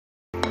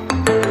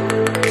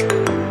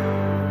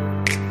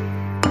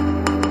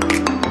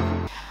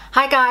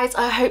Hi guys,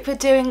 I hope you're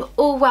doing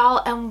all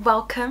well and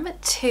welcome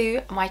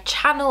to my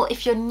channel.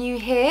 If you're new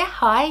here,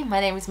 hi, my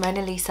name is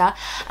Mona Lisa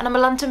and I'm a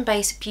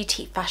London-based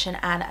beauty, fashion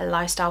and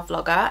lifestyle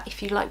vlogger.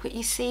 If you like what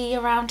you see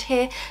around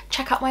here,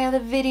 check out my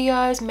other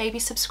videos, maybe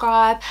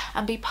subscribe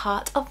and be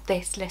part of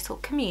this little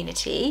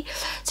community.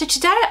 So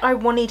today I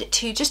wanted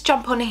to just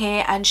jump on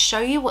here and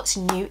show you what's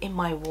new in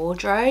my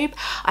wardrobe.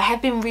 I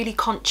have been really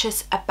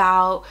conscious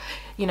about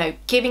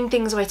giving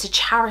things away to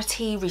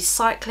charity,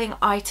 recycling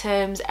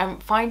items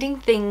and finding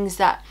things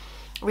that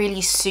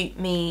really suit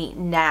me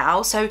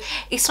now. So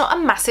it's not a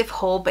massive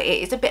haul, but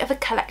it is a bit of a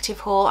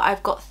collective haul.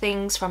 I've got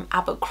things from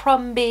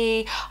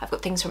ABERCROMBIE, I've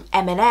got things from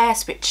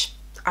M&S, which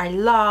I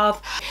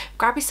love.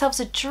 Grab yourselves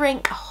a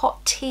drink, a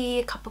hot tea,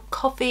 a cup of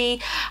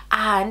coffee,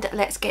 and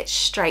let's get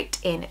straight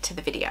into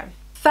the video.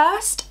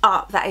 First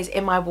up that is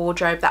in my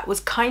wardrobe that was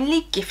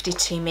kindly gifted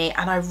to me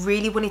and I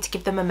really wanted to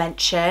give them a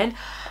mention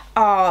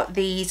are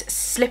these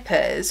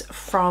slippers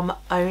from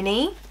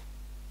Oni.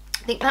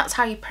 I think that's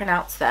how you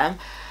pronounce them.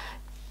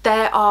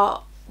 There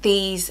are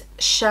these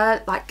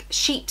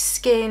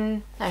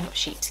sheepskin, no, not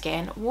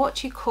sheepskin, what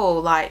do you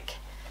call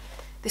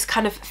this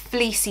kind of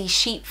fleecy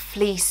sheep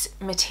fleece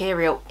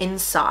material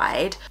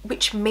inside,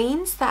 which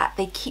means that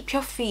they keep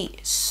your feet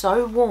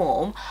so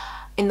warm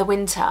in the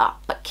winter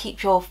but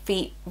keep your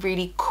feet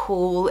really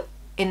cool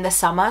in the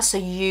summer so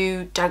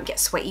you don't get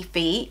sweaty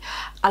feet.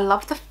 I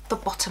love the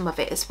bottom of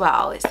it as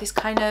well. It's this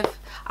kind of,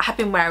 I have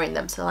been wearing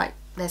them so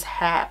there's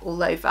hair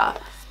all over.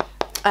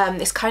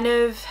 This kind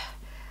of,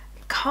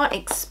 can't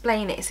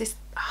explain it, it's this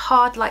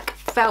hard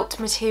felt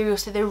material,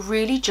 so they're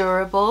really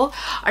durable.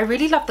 I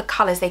really love the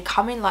colours. They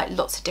come in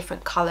lots of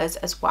different colours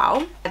as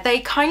well.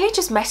 They kindly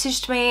just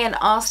messaged me and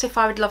asked if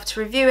I would love to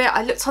review it.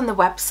 I looked on the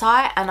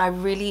website and I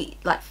really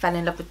fell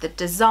in love with the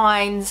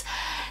designs.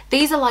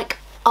 These are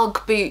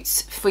Ugg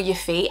boots for your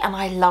feet and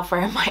I love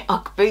wearing my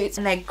Ugg boots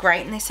and they're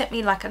great, and they sent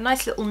me a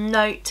nice little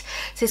note.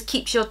 It says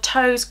keeps your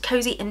toes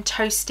cozy and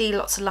toasty,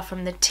 lots of love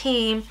from the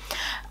team.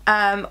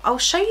 I'll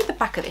show you the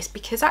back of this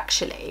because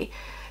actually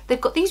they've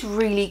got these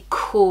really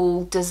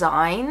cool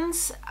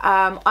designs.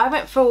 I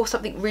went for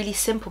something really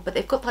simple, but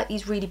they've got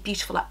these really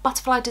beautiful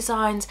butterfly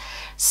designs,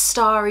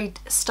 starry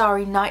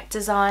night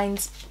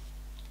designs,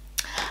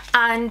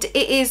 and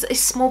it is a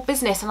small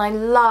business and I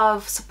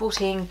love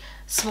supporting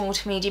small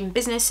to medium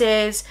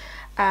businesses.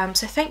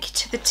 So thank you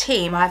to the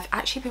team. I've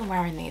actually been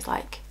wearing these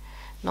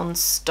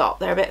non-stop.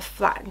 They're a bit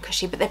flat and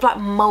cushy, but they've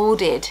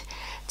moulded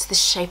to the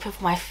shape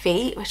of my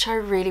feet, which I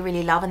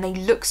really love, and they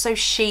look so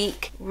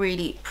chic,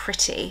 really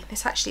pretty.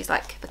 This actually is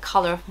the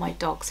colour of my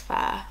dog's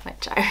fur,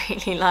 which I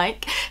really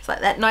like. It's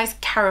that nice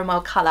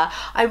caramel colour.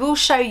 I will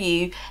show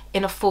you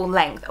in a full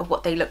length of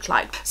what they look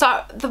like.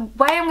 So the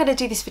way I'm going to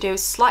do this video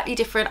is slightly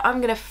different.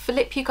 I'm going to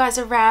flip you guys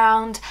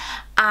around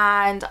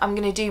and I'm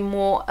going to do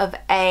more of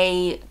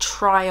a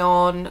try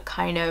on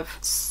kind of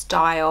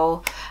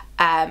style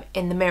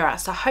in the mirror.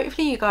 So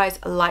hopefully you guys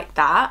like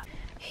that.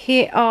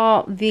 Here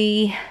are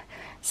the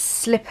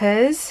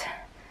slippers.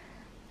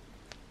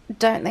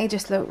 Don't they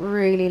just look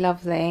really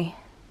lovely?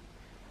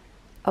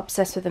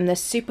 Obsessed with them. They're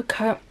super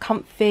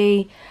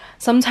comfy.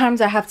 Sometimes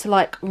I have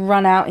to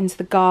run out into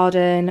the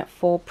garden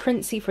for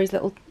Princey for his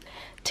little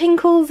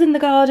tinkles in the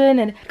garden,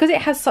 and because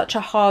it has such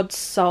a hard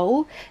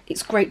sole,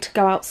 it's great to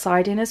go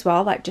outside in as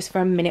well, just for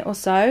a minute or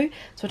so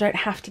I don't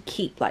have to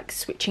keep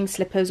switching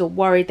slippers or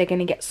worried they're going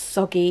to get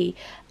soggy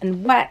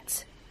and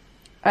wet.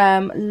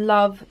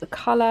 Love the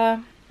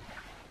colour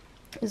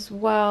as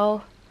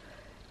well.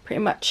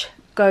 Pretty much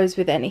goes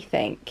with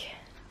anything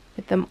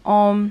with them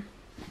on.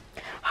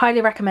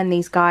 Highly recommend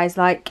these guys.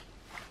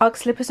 Ugg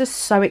slippers are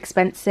so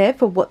expensive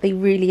for what they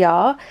really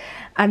are,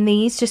 and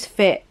these just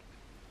fit,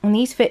 and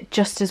these fit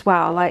just as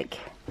well.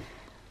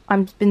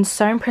 I've been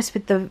so impressed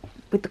with the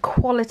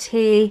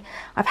quality.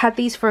 I've had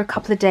these for a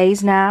couple of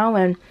days now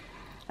and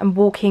I'm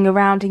walking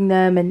around in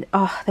them, and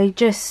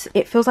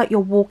it feels like you're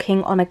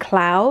walking on a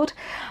cloud.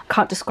 I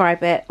can't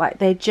describe it.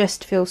 They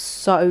just feel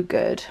so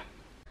good.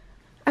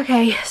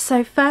 Okay,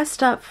 so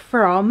first up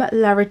from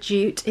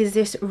Redoute is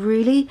this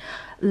really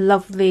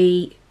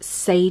lovely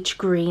sage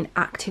green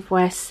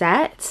activewear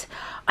set.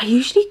 I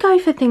usually go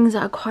for things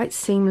that are quite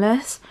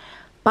seamless,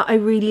 but I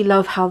really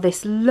love how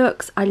this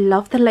looks. I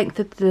love the length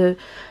of the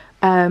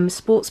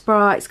sports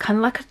bra. It's kind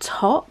of like a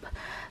top,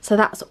 so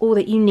that's all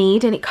that you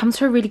need, and it comes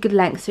to a really good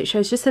length, so it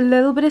shows just a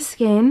little bit of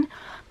skin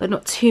but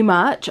not too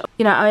much.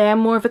 I am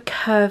more of a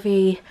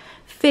curvy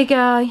figure,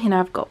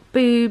 I've got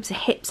boobs,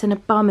 hips and a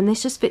bum, and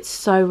this just fits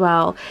so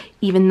well,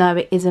 even though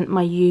it isn't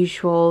my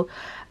usual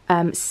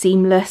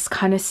seamless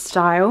kind of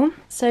style.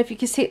 So if you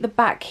can see at the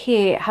back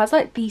here, it has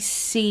these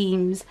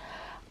seams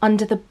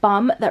under the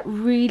bum that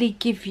really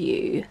give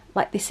you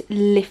this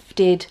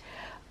lifted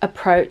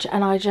approach,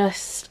 and I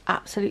just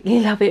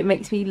absolutely love it. It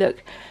makes me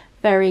look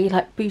very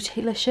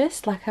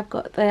bootylicious. I've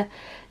got the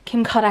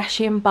Kim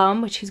Kardashian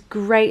bum, which is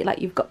great.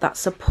 You've got that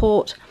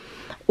support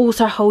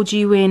also holds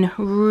you in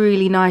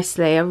really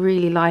nicely. I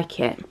really like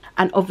it.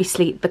 And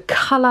obviously the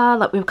colour,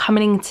 like we're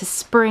coming into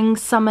spring,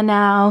 summer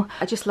now.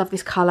 I just love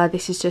this colour.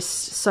 This is just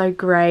so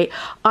great.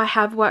 I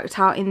have worked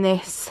out in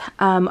this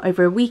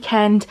over a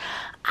weekend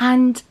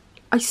and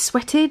I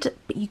sweated,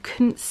 but you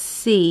couldn't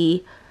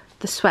see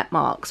the sweat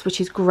marks,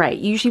 which is great.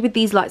 Usually with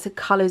these lights of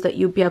colours that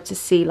you'll be able to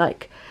see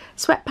like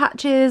sweat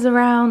patches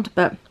around,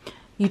 but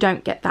you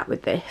don't get that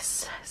with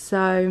this.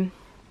 So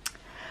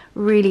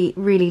really,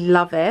 really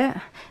love it.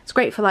 It's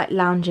great for like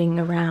lounging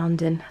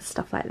around and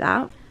stuff like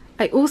that.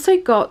 I also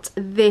got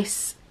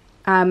this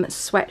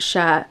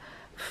sweatshirt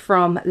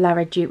from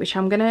Redoute, which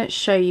I'm gonna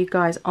show you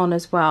guys on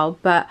as well,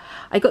 but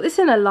I got this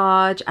in a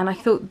large and I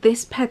thought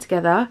this paired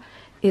together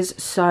is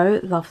so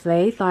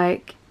lovely.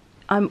 Like,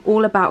 I'm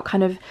all about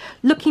kind of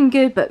looking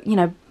good, but you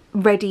know,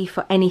 ready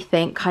for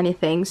anything kind of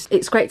things.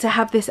 It's great to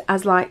have this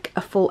as like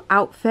a full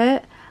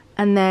outfit,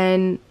 and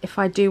then if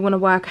I do want to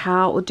work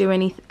out or do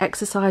any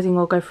exercising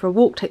or go for a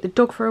walk, take the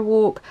dog for a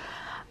walk,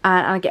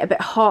 and I get a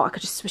bit hot, I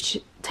could just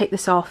take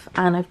this off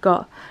and I've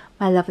got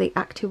my lovely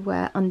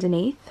activewear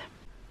underneath.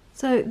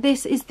 So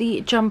this is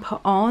the jumper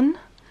on.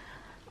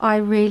 I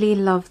really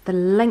love the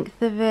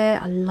length of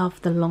it. I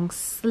love the long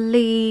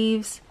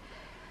sleeves.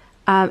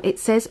 It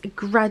says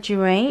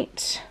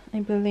graduate, I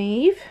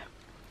believe,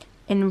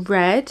 in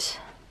red.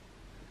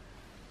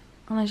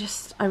 And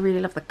I really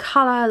love the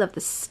colour, I love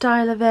the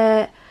style of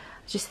it.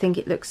 I just think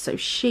it looks so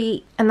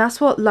chic. And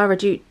that's what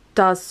Redoute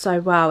does so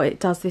well.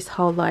 It does this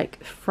whole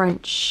like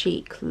French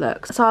chic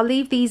look. So I'll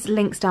leave these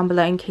links down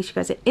below in case you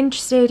guys are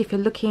interested, if you're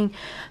looking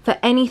for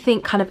anything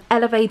kind of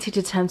elevated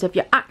in terms of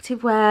your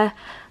activewear,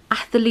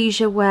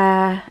 athleisure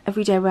wear,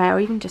 everyday wear,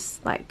 or even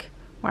just like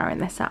wearing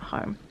this at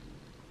home.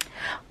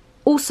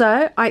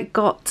 Also, I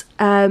got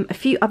a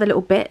few other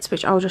little bits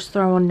which I'll just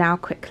throw on now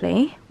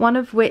quickly. One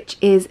of which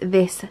is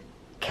this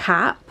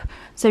cap.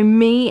 So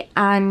me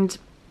and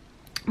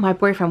my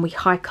boyfriend, we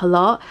hike a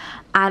lot,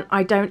 and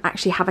I don't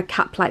actually have a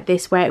cap like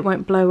this where it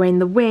won't blow in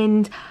the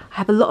wind. I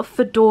have a lot of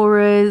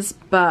fedoras,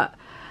 but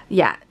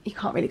yeah, you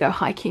can't really go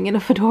hiking in a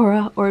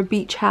fedora or a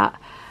beach hat.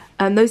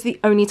 Those are the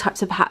only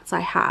types of hats I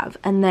have.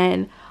 And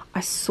then I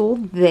saw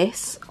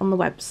this on the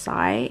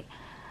website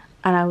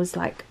and I was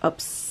like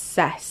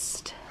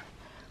obsessed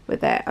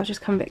with it. I'll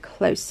just come a bit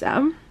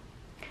closer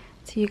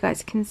so you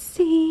guys can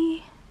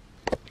see.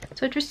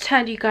 So I just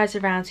turned you guys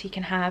around so you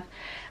can have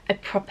a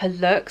proper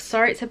look.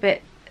 Sorry it's a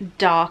bit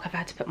dark, I've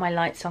had to put my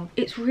lights on.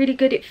 It's really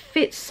good, it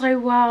fits so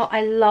well.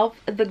 I love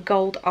the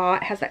gold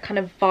art, it has that kind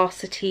of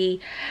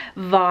varsity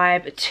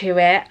vibe to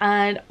it,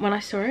 and when I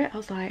saw it I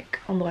was like,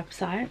 on the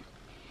website,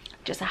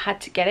 I had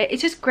to get it.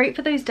 It's just great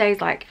for those days,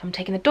 like if I'm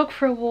taking the dog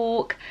for a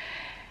walk,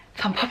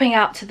 if I'm popping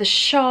out to the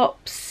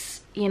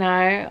shops, you know,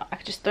 I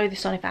could just throw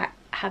this on if I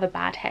have a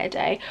bad hair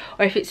day,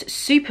 or if it's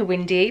super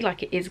windy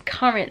like it is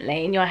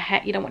currently and your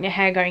hair, you don't want your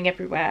hair going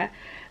everywhere,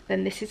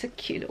 then this is a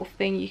cute little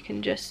thing you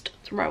can just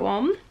throw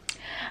on.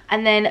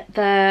 And then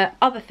the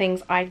other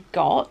things I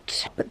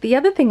got, but the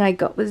other thing I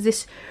got was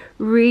this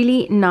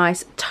really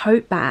nice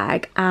tote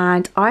bag,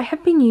 and I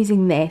have been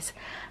using this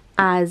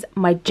as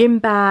my gym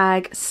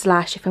bag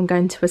slash if I'm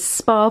going to a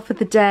spa for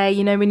the day,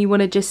 you know, when you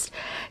want to just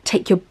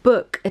take your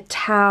book, a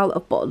towel, a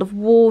bottle of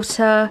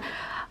water,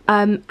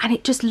 and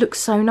it just looks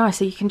so nice,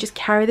 so you can just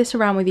carry this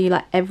around with you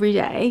like every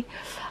day.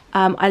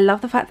 I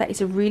love the fact that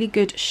it's a really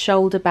good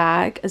shoulder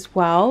bag as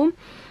well,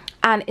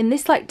 and in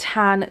this like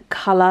tan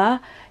colour,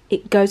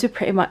 it goes with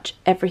pretty much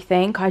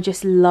everything. I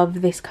just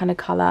love this kind of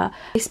colour.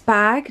 This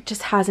bag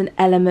just has an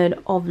element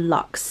of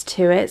luxe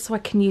to it, so I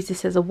can use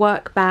this as a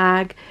work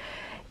bag.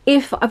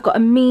 If I've got a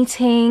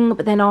meeting,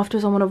 but then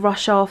afterwards I want to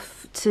rush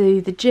off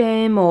to the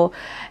gym or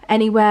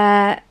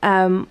anywhere,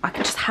 I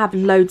can just have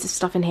loads of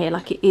stuff in here.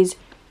 Like it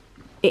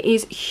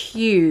is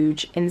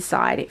huge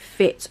inside. It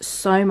fits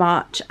so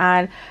much,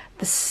 and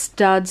the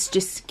studs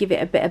just give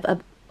it a bit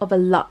of a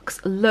luxe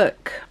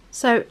look.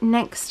 So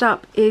next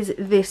up is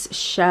this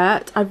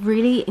shirt. I've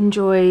really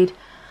enjoyed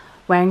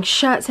wearing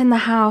shirts in the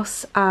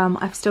house.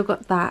 I've still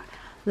got that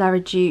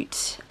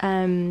Redoute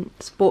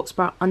sports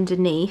bra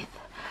underneath.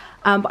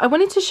 But I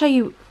wanted to show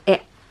you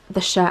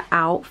the shirt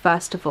out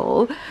first of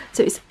all.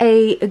 So it's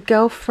a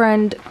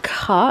girlfriend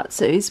cut,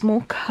 so it's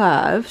more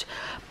curved,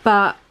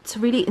 but to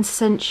really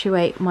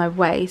accentuate my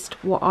waist,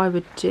 what I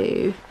would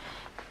do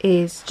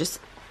is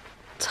just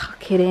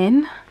tuck it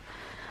in.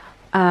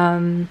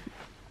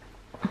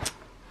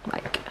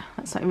 Like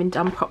that's not even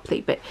done properly,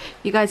 but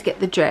you guys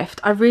get the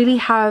drift. I really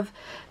have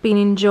been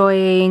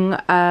enjoying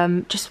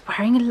just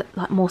wearing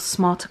like more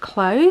smarter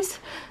clothes.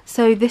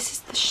 So this is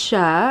the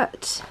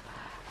shirt.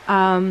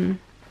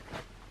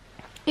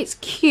 It's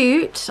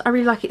cute, I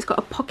really like it. It's got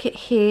a pocket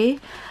here,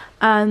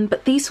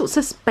 but these sorts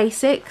of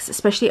basics,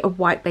 especially a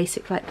white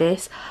basic like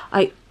this,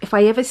 if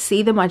I ever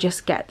see them I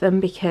just get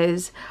them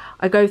because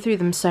I go through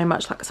them so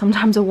much. Like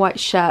sometimes a white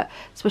shirt,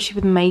 especially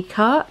with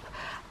makeup,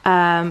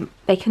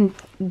 they can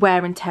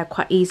wear and tear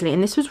quite easily,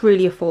 and this was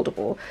really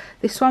affordable.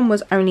 This one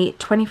was only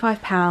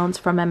 £25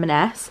 from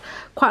M&S.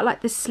 Quite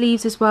like the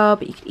sleeves as well,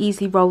 but you could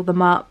easily roll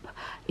them up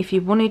if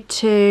you wanted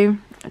to.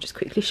 I'll just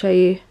quickly show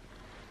you.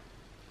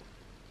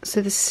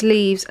 So the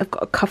sleeves, I've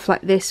got a cuff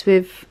like this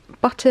with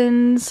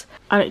buttons,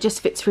 and it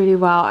just fits really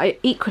well. I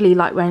equally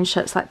like wearing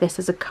shirts like this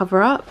as a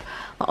cover up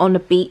on a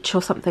beach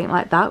or something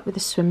like that with a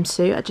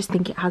swimsuit. I just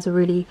think it has a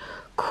really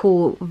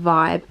cool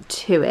vibe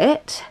to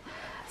it.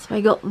 So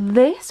I got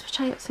this, which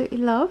I absolutely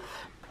love.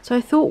 So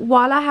I thought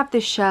while I have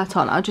this shirt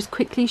on, I'll just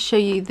quickly show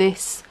you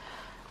this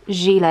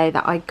gilet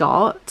that I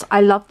got.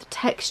 I love the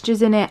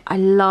textures in it. I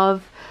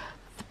love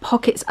the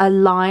pockets are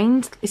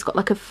lined. It's got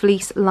like a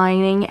fleece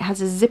lining. It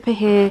has a zipper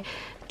here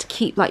to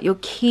keep like your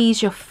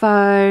keys, your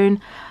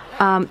phone.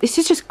 This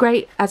is just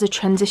great as a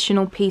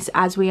transitional piece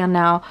as we are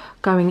now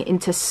going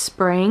into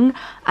spring,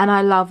 and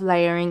I love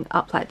layering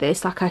up like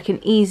this. Like I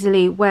can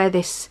easily wear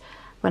this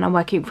when I'm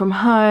working from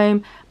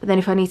home, but then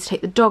if I need to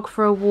take the dog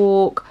for a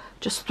walk,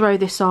 just throw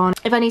this on.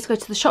 If I need to go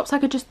to the shops, I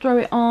could just throw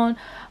it on.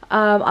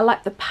 I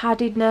like the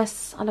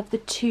paddedness. I love the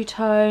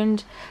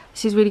two-toned.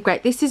 This is really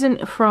great. This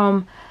isn't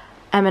from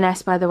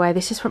M&S, by the way.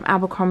 This is from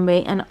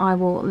Abercrombie, and I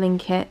will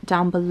link it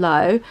down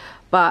below.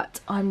 But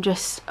I'm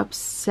just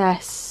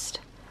obsessed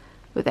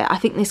with it. I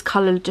think this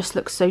colour just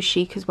looks so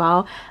chic as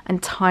well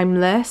and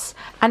timeless,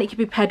 and it can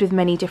be paired with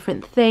many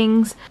different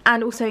things.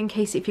 And also, in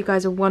case if you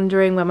guys are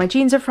wondering where my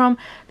jeans are from,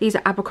 these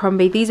are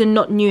Abercrombie. These are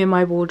not new in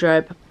my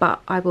wardrobe,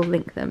 but I will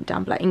link them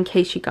down below in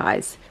case you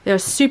guys. They're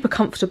super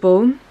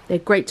comfortable, they're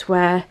great to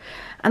wear,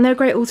 and they're a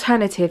great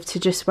alternative to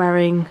just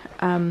wearing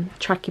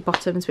tracky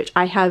bottoms, which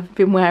I have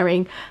been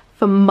wearing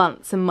for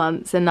months and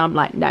months, and I'm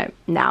like, no,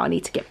 now I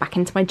need to get back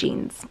into my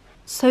jeans.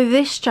 So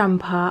this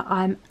jumper,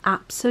 I'm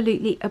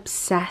absolutely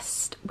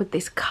obsessed with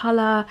this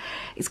colour.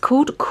 It's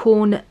called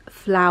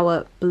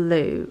Cornflower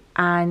Blue,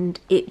 and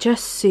it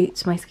just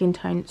suits my skin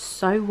tone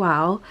so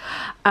well.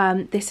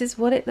 This is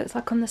what it looks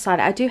like on the side.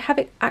 I do have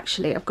it,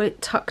 actually, I've got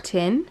it tucked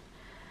in.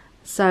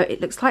 So it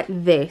looks like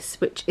this,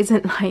 which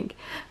isn't like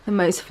the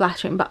most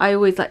flattering, but I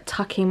always like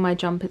tucking my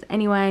jumpers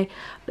anyway.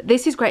 But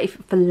this is great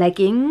for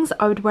leggings.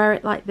 I would wear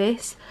it like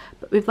this,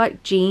 but with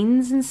like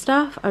jeans and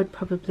stuff, I would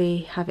probably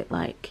have it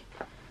like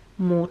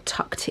more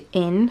tucked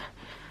in,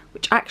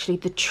 which actually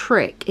the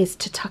trick is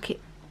to tuck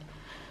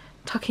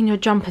in your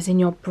jumpers in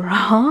your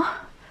bra,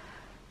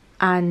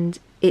 and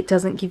it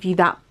doesn't give you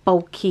that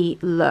bulky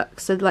look.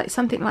 So like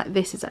something like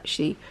this is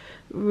actually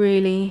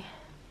really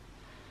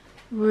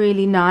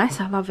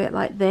nice. I love it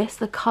like this.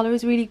 The colour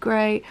is really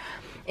great.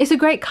 It's a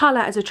great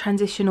colour as a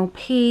transitional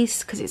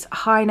piece because it's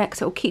high neck,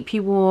 so it'll keep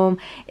you warm.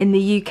 In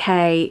the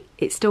UK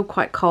it's still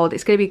quite cold.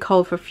 It's going to be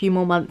cold for a few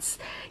more months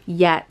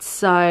yet,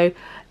 so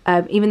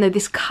even though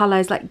this colour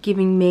is like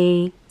giving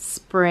me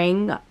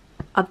spring,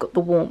 I've got the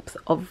warmth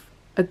of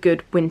a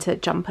good winter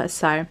jumper.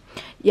 So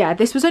yeah,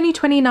 this was only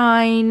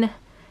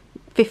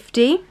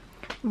 $29.50.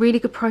 Really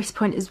good price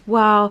point as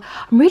well.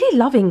 I'm really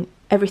loving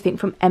everything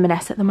from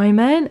M&S at the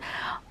moment.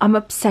 I'm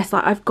obsessed.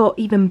 Like I've got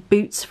even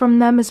boots from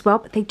them as well,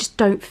 but they just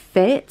don't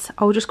fit.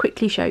 I'll just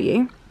quickly show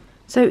you.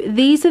 So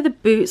these are the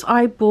boots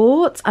I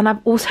bought, and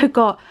I've also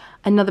got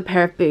another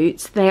pair of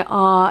boots. They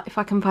are, if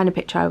I can find a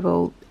picture, I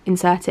will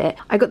insert it.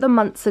 I got them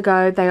months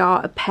ago. They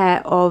are a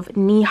pair of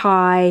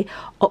knee-high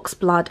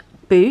oxblood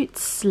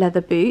boots,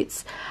 leather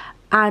boots,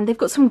 and they've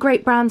got some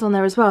great brands on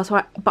there as well.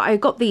 So but I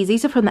got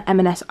these are from the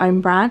M&S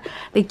own brand.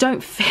 They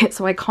don't fit,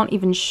 so I can't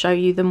even show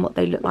you them what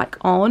they look like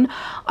on.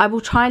 I will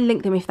try and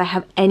link them if they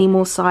have any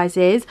more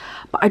sizes,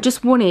 but I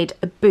just wanted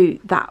a boot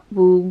that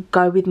will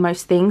go with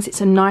most things.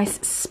 It's a nice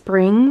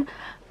spring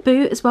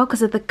boot as well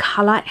because of the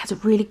colour. It has a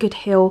really good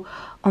heel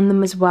on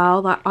them as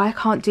well. Like I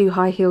can't do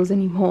high heels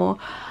anymore.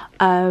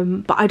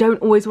 But I don't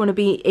always want to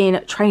be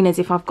in trainers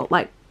if I've got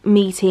like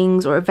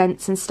meetings or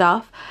events and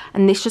stuff,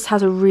 and this just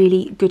has a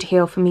really good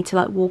heel for me to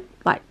like walk,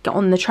 like get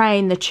on the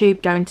train, the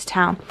tube, go into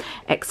town,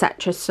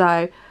 etc.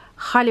 So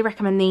highly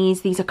recommend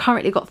these. These are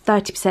currently got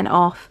 30%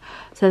 off,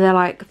 so they're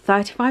like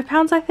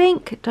 £35 I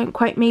think, don't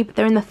quote me, but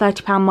they're in the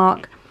 £30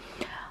 mark.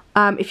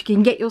 If you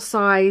can get your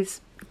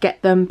size,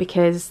 get them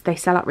because they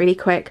sell out really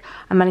quick.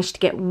 I managed to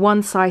get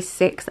one size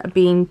 6 that are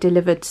being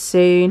delivered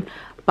soon,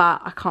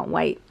 but I can't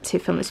wait to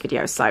film this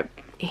video. So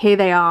here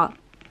they are.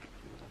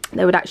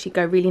 They would actually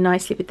go really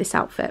nicely with this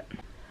outfit.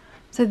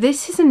 So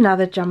this is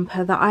another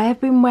jumper that I have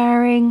been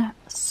wearing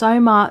so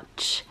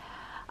much.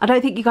 I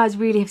don't think you guys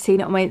really have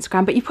seen it on my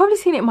Instagram, but you've probably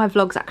seen it in my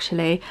vlogs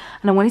actually.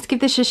 And I wanted to give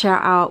this a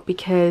shout out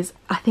because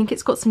I think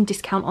it's got some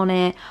discount on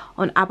it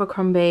on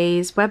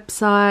Abercrombie's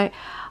website.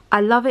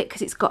 I love it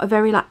because it's got a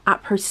very like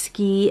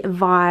après-ski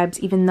vibes,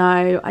 even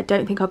though I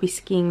don't think I'll be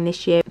skiing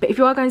this year. But if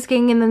you are going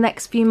skiing in the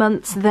next few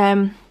months,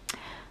 then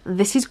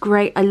this is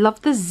great. I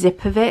love the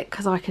zip of it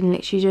because I can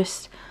literally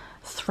just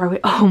throw it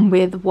on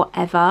with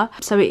whatever.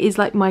 So it is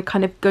like my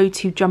kind of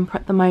go-to jumper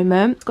at the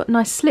moment. It's got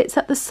nice slits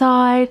at the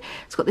side.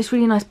 It's got this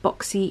really nice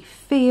boxy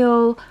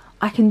feel.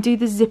 I can do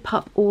the zip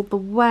up all the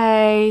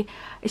way.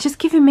 It's just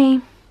giving me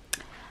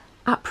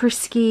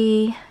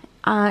après-ski,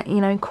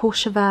 you know,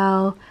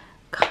 Courchevel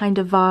kind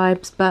of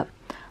vibes, but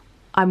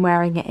I'm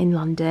wearing it in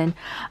London.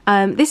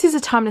 This is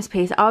a timeless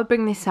piece. I would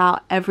bring this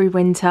out every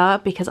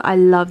winter because I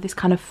love this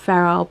kind of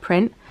feral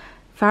print.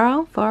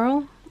 Feral?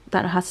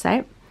 Don't know how to say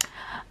it.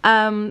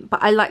 but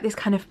I like this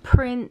kind of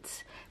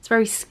print. It's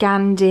very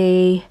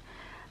Scandi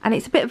and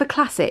it's a bit of a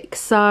classic,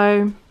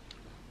 so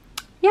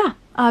yeah,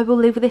 I will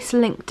leave this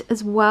linked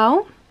as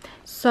well.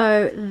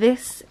 So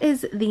this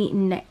is the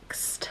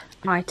next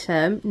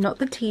item, not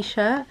the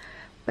t-shirt,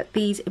 but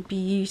these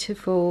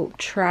beautiful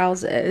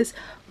trousers.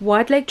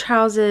 Wide leg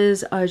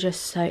trousers are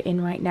just so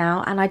in right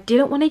now, and I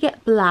didn't want to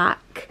get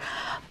black,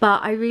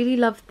 but I really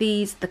love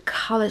these. The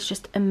colour's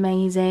just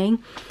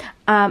amazing,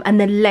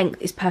 and the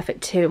length is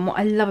perfect too. And what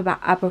I love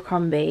about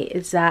Abercrombie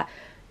is that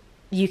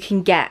you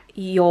can get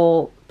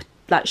your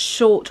like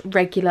short,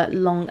 regular,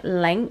 long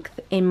length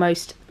in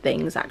most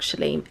things,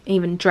 actually,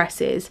 even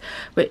dresses,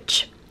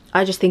 which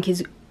I just think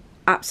is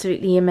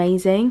absolutely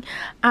amazing.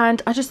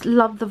 And I just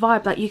love the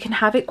vibe. Like, you can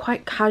have it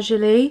quite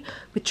casually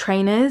with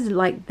trainers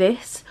like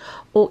this,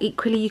 or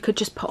equally you could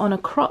just put on a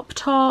crop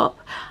top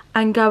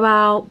and go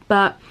out.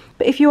 But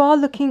if you are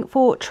looking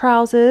for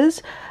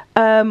trousers,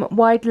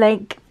 wide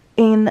leg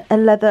in a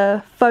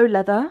leather, faux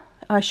leather,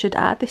 I should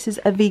add, this is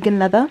a vegan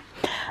leather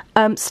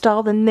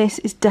style, then this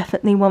is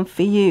definitely one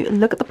for you.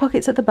 Look at the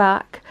pockets at the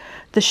back,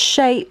 the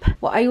shape.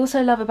 What I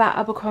also love about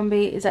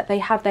Abercrombie is that they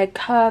have their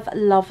curve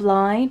love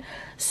line.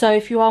 So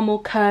if you are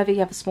more curvy, you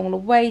have a smaller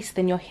waist,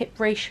 then your hip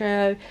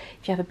ratio,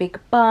 if you have a big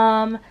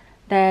bum,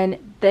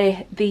 then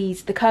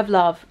the curve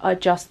love are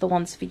just the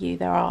ones for you.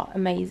 They are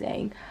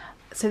amazing.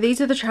 So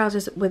these are the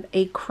trousers with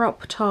a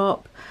crop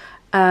top.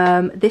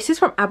 This is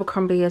from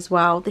Abercrombie as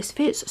well. This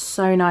fits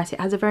so nice. It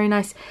has a very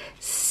nice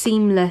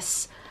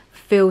seamless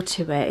feel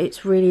to it.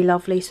 It's really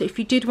lovely. So if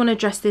you did want to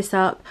dress this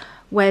up,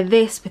 wear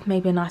this with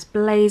maybe a nice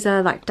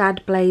blazer, like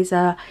dad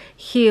blazer,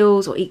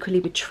 heels, or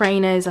equally with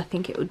trainers. I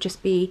think it would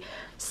just be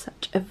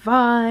such a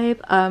vibe.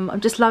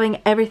 I'm just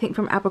loving everything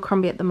from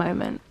Abercrombie at the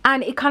moment.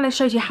 And it kind of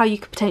shows you how you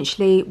could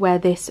potentially wear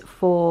this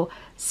for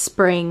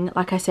spring.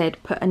 Like I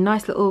said, put a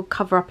nice little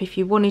cover up if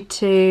you wanted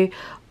to,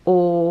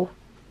 or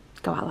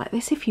go out like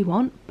this if you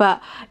want,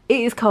 but it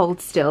is cold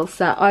still,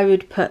 so I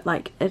would put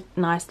like a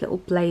nice little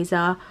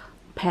blazer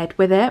paired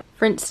with it.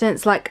 For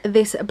instance, like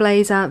this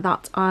blazer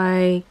that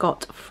I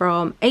got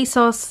from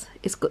ASOS,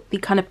 it's got the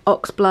kind of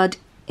oxblood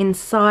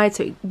inside,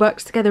 so it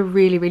works together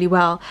really, really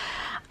well.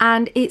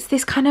 And it's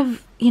this kind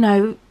of, you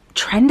know,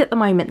 trend at the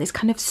moment, this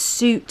kind of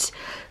suit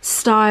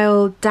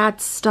style,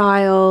 dad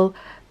style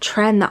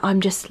trend that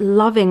I'm just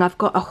loving. I've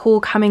got a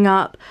haul coming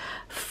up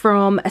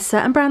from a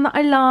certain brand that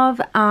I love,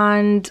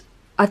 and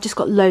I've just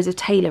got loads of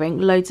tailoring,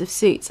 loads of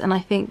suits, and I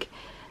think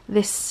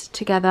this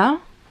together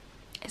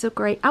is a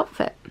great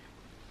outfit.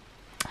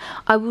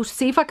 I will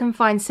see if I can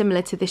find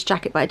similar to this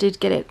jacket, but I did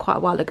get it quite a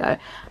while ago,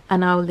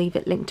 and I'll leave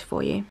it linked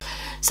for you.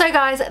 So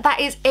guys, that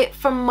is it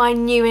from my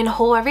new in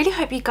haul. I really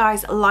hope you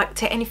guys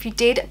liked it, and if you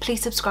did,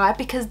 please subscribe,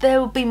 because there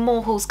will be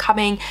more hauls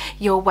coming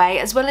your way,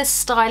 as well as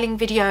styling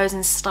videos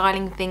and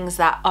styling things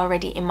that are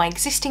already in my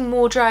existing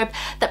wardrobe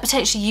that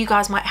potentially you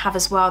guys might have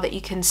as well, that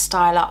you can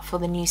style up for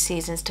the new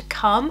seasons to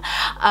come.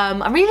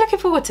 I'm really looking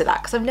forward to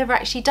that, because I've never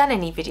actually done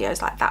any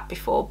videos like that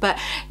before, but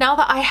now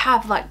that I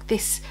have like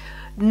this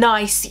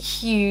nice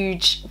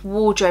huge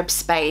wardrobe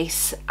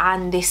space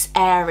and this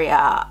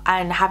area,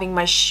 and having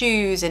my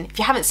shoes, and if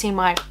you haven't seen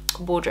my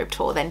wardrobe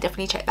tour, then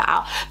definitely check that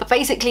out. But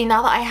basically,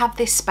 now that I have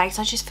this space,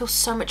 I just feel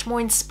so much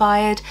more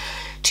inspired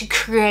to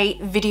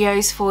create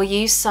videos for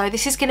you. So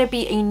this is going to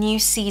be a new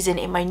season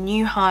in my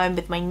new home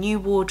with my new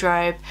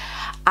wardrobe,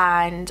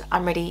 and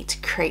I'm ready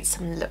to create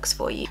some looks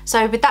for you.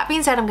 So with that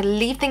being said, I'm going to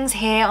leave things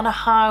here on a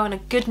high, on a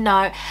good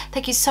note.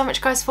 Thank you so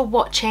much guys for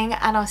watching,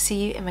 and I'll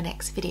see you in my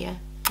next video.